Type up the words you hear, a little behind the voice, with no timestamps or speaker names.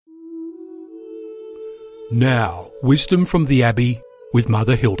Now, Wisdom from the Abbey with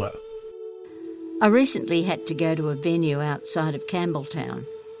Mother Hilda. I recently had to go to a venue outside of Campbelltown.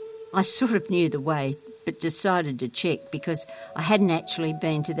 I sort of knew the way, but decided to check because I hadn't actually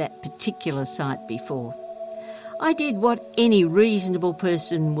been to that particular site before. I did what any reasonable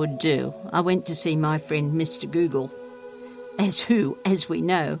person would do. I went to see my friend Mr. Google, who, as we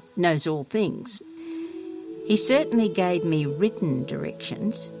know, knows all things. He certainly gave me written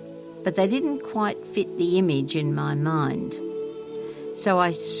directions, but they didn't quite fit the image in my mind. So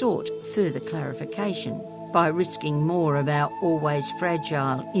I sought further clarification by risking more of our always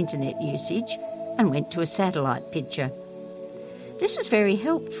fragile internet usage and went to a satellite picture. This was very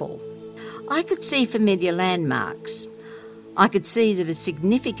helpful. I could see familiar landmarks. I could see that a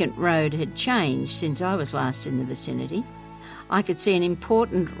significant road had changed since I was last in the vicinity. I could see an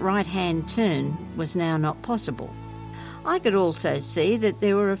important right-hand turn was now not possible. I could also see that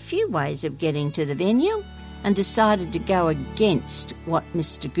there were a few ways of getting to the venue and decided to go against what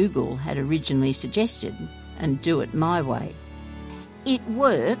Mr. Google had originally suggested and do it my way. It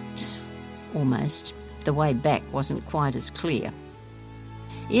worked, almost. The way back wasn't quite as clear.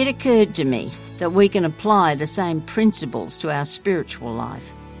 It occurred to me that we can apply the same principles to our spiritual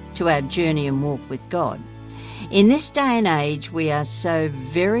life, to our journey and walk with God. In this day and age, we are so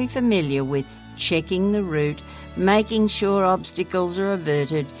very familiar with checking the route, making sure obstacles are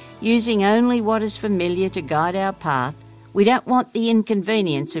averted, using only what is familiar to guide our path. We don't want the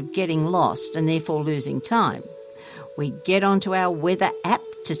inconvenience of getting lost and therefore losing time. We get onto our weather app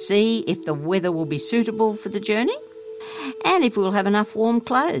to see if the weather will be suitable for the journey and if we'll have enough warm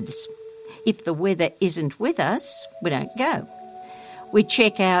clothes. If the weather isn't with us, we don't go. We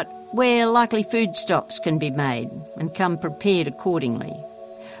check out where likely food stops can be made and come prepared accordingly.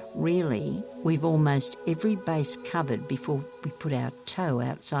 Really, we've almost every base covered before we put our toe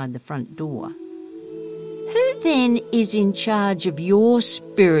outside the front door. Who then is in charge of your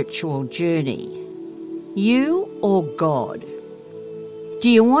spiritual journey? You or God? Do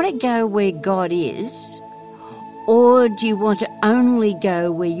you want to go where God is? Or do you want to only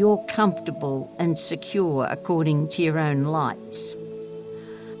go where you're comfortable and secure according to your own lights?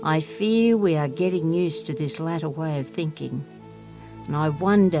 I fear we are getting used to this latter way of thinking. And I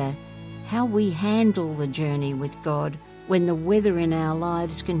wonder how we handle the journey with God when the weather in our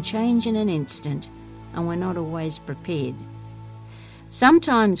lives can change in an instant and we're not always prepared.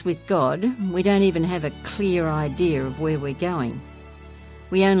 Sometimes with God, we don't even have a clear idea of where we're going.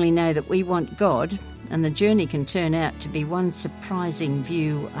 We only know that we want God, and the journey can turn out to be one surprising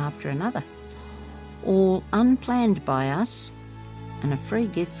view after another, all unplanned by us and a free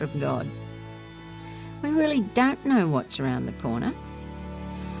gift from God. We really don't know what's around the corner.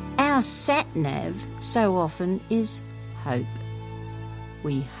 Our SAT NAV so often is hope.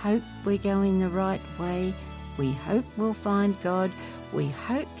 We hope we're going the right way. We hope we'll find God. We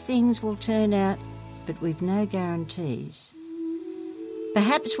hope things will turn out, but we've no guarantees.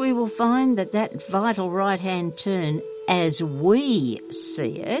 Perhaps we will find that vital right-hand turn, as we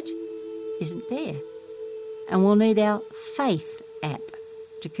see it, isn't there. And we'll need our faith app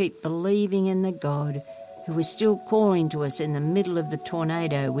to keep believing in the God who is still calling to us in the middle of the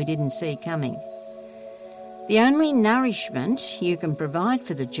tornado we didn't see coming. The only nourishment you can provide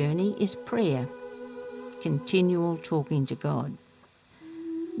for the journey is prayer, continual talking to God.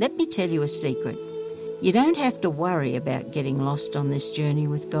 Let me tell you a secret. You don't have to worry about getting lost on this journey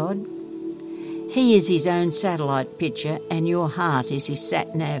with God. He is his own satellite picture and your heart is his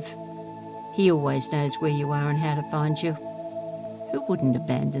SAT NAV. He always knows where you are and how to find you. Who wouldn't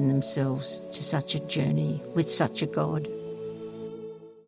abandon themselves to such a journey with such a God?